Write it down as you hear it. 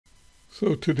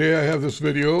So today I have this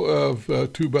video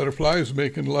of two butterflies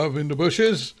making love in the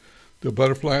bushes. The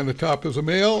butterfly on the top is a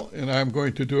male, and I'm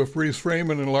going to do a freeze frame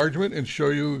and enlargement and show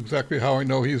you exactly how I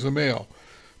know he's a male.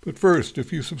 But first,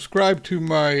 if you subscribe to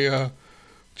my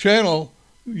channel,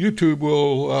 YouTube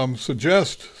will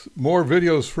suggest more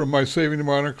videos from my Saving the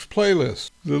Monarchs playlist.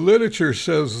 The literature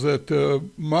says that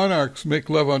monarchs make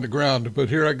love on the ground, but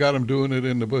here I got them doing it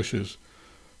in the bushes.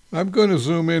 I'm going to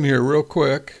zoom in here real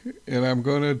quick, and I'm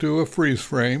going to do a freeze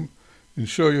frame and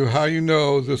show you how you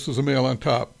know this is a male on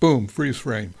top. Boom, freeze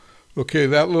frame. Okay,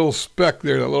 that little speck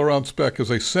there, that little round speck, is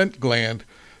a scent gland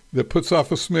that puts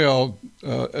off a smell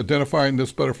identifying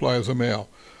this butterfly as a male.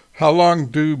 How long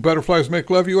do butterflies make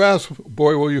love, you ask?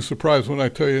 Boy, will you surprised when I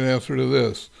tell you the answer to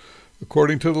this.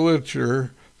 According to the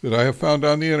literature that I have found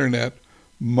on the internet,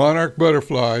 monarch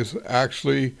butterflies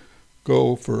actually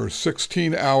go for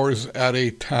 16 hours at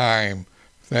a time.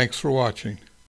 Thanks for watching.